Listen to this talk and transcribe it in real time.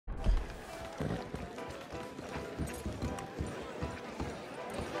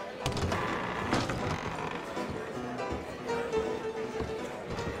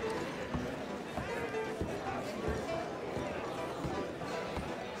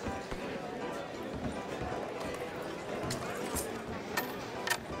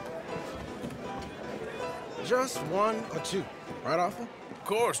Just one or two, right, Arthur? Of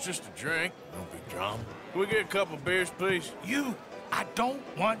course, just a drink. No big drama. Can we get a couple beers, please? I don't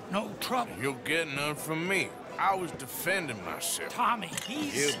want no trouble. You'll get none from me. I was defending myself. Tommy,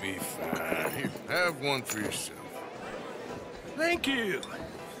 he's... He'll be fine. Here, have one for yourself. Thank you.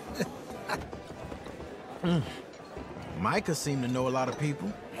 Micah seemed to know a lot of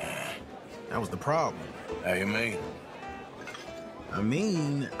people. That was the problem. How you mean? I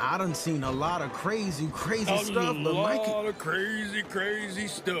mean, I done seen a lot of crazy stuff, but Micah... A lot of crazy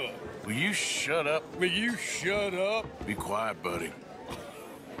stuff. Will you shut up? Will you shut up? Be quiet, buddy.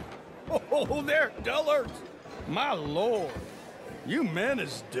 Oh, they're dullards. My lord, you men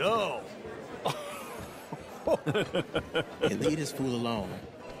is dull. Hey, leave this fool alone.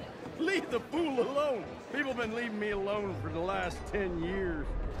 Leave the fool alone. People been leaving me alone for the last 10 years.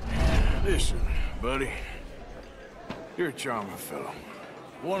 Listen, buddy. You're a charming fellow.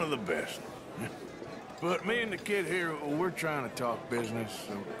 One of the best. But me and the kid here, we're trying to talk business,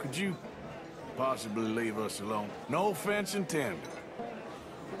 so could you possibly leave us alone? No offense intended.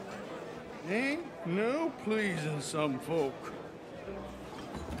 Ain't no pleasing some folk.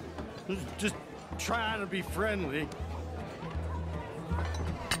 Just trying to be friendly.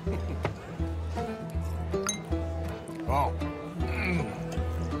 Oh.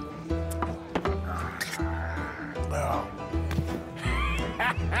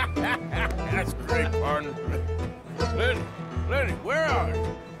 That's great, partner. Lenny, where are you?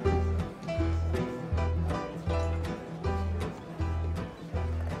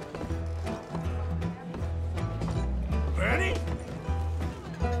 Lenny?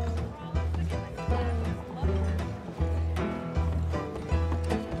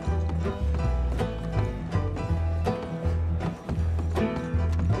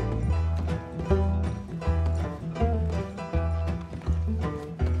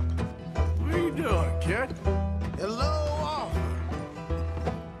 Hello, Arthur.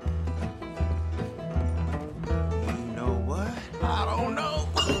 You know what? I don't know.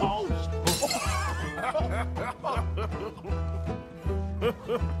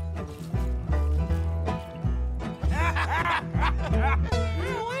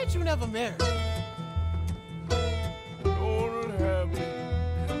 Why ain't you never married? Gonna happen.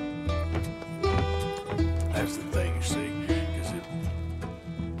 That's the thing, you see, because it...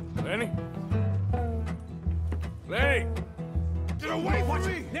 Lenny? Lenny! Get away from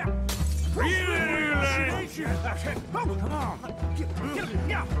me! Now! Lenny! Come on! Get him!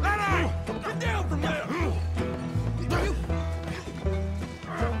 Yeah! Lenny! Get down from there!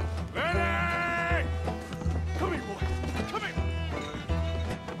 Lenny! Come here, boy! Come here!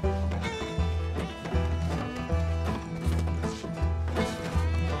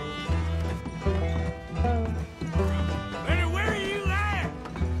 Lenny, where are you at?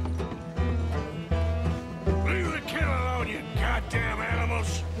 Leave the kennel alone, you goddamn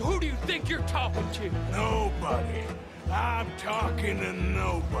animals! Who do you think you're talking to? Nobody. I'm talking to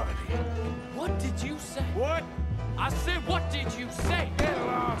nobody. What did you say? What? I said, what did you say? Get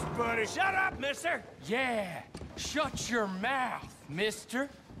lost, buddy. Shut up, mister! Yeah, shut your mouth, mister.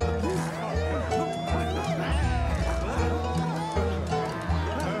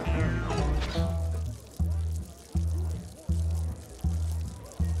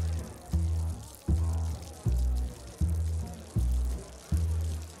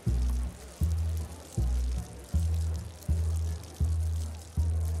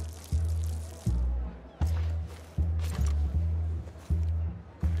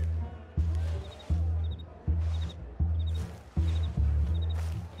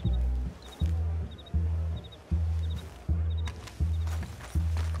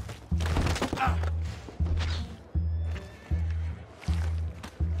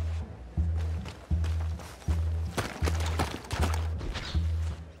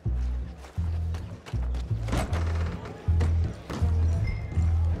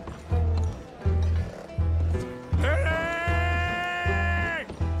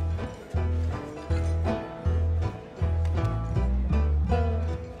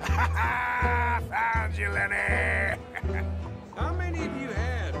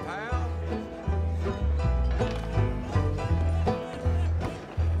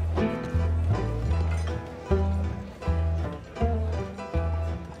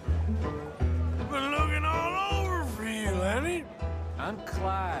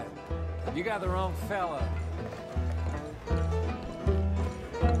 right. You got the wrong fella.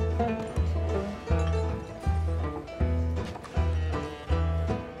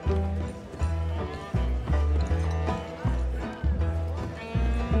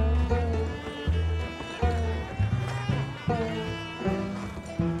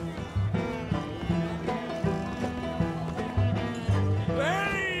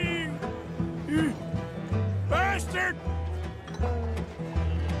 Lenny! You bastard!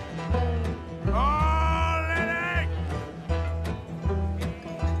 Oh, Lenny!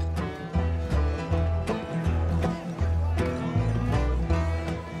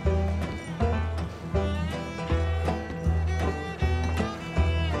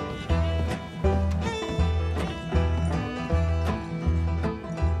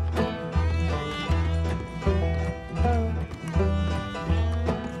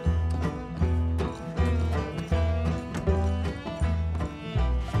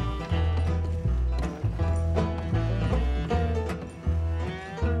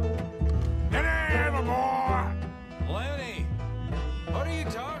 Lenny, my boy! Lenny, what are you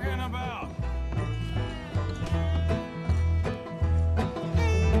talking about?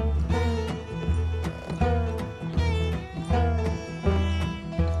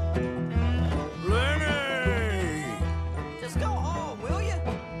 Lenny! Just go home, will you?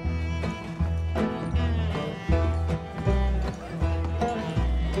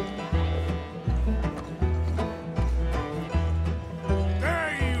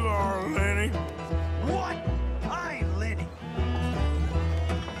 There you are, Lenny. What? I ain't Lenny.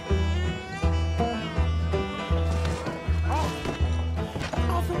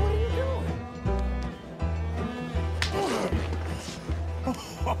 Arthur, what are you doing?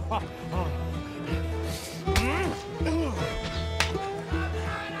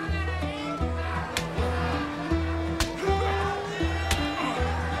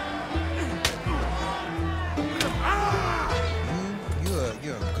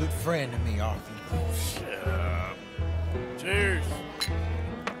 You're a good friend to me, Arthur. Shut up. Cheers.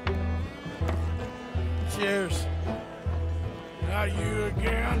 Cheers. Not you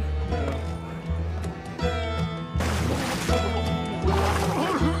again?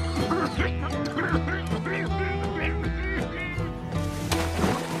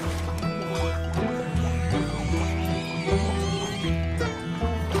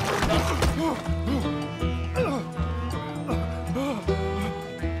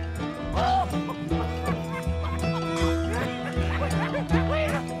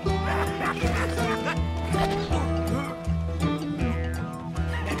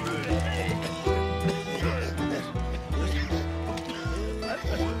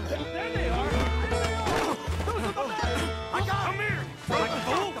 Come here!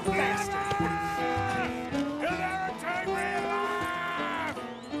 Fool bastard! You'll never take me alive!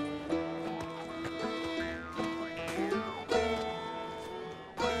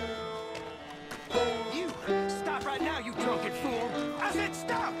 You! Stop right now, you drunken fool! I said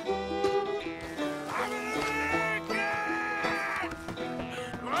stop! I'm an American!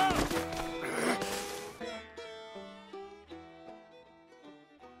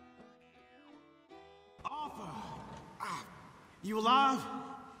 Arthur! You alive?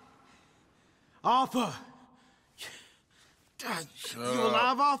 Arthur! You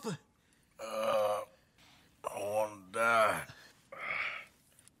alive, Arthur? I want to die.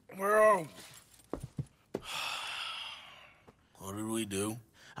 Well, what did we do?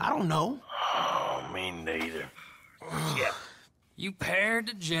 I don't know. Oh, me neither. You pair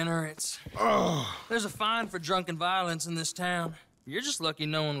degenerates. There's a fine for drunken violence in this town. You're just lucky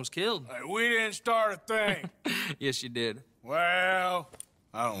no one was killed. Hey, we didn't start a thing. Yes, you did. Well,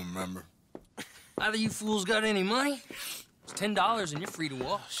 I don't remember. Either you fools got any money, it's $10 and you're free to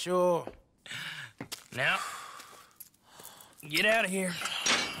walk. Sure. Now, get out of here.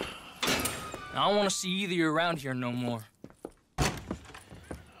 I don't want to see either of you around here no more.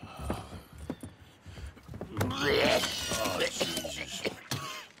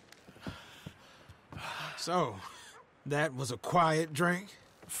 So, that was a quiet drink?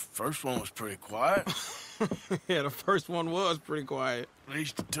 First one was pretty quiet. Yeah, the first one was pretty quiet. At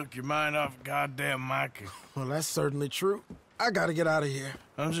least it took your mind off goddamn Mikey. Well, that's certainly true. I gotta get out of here.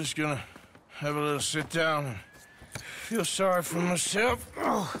 I'm just gonna have a little sit down and feel sorry for myself.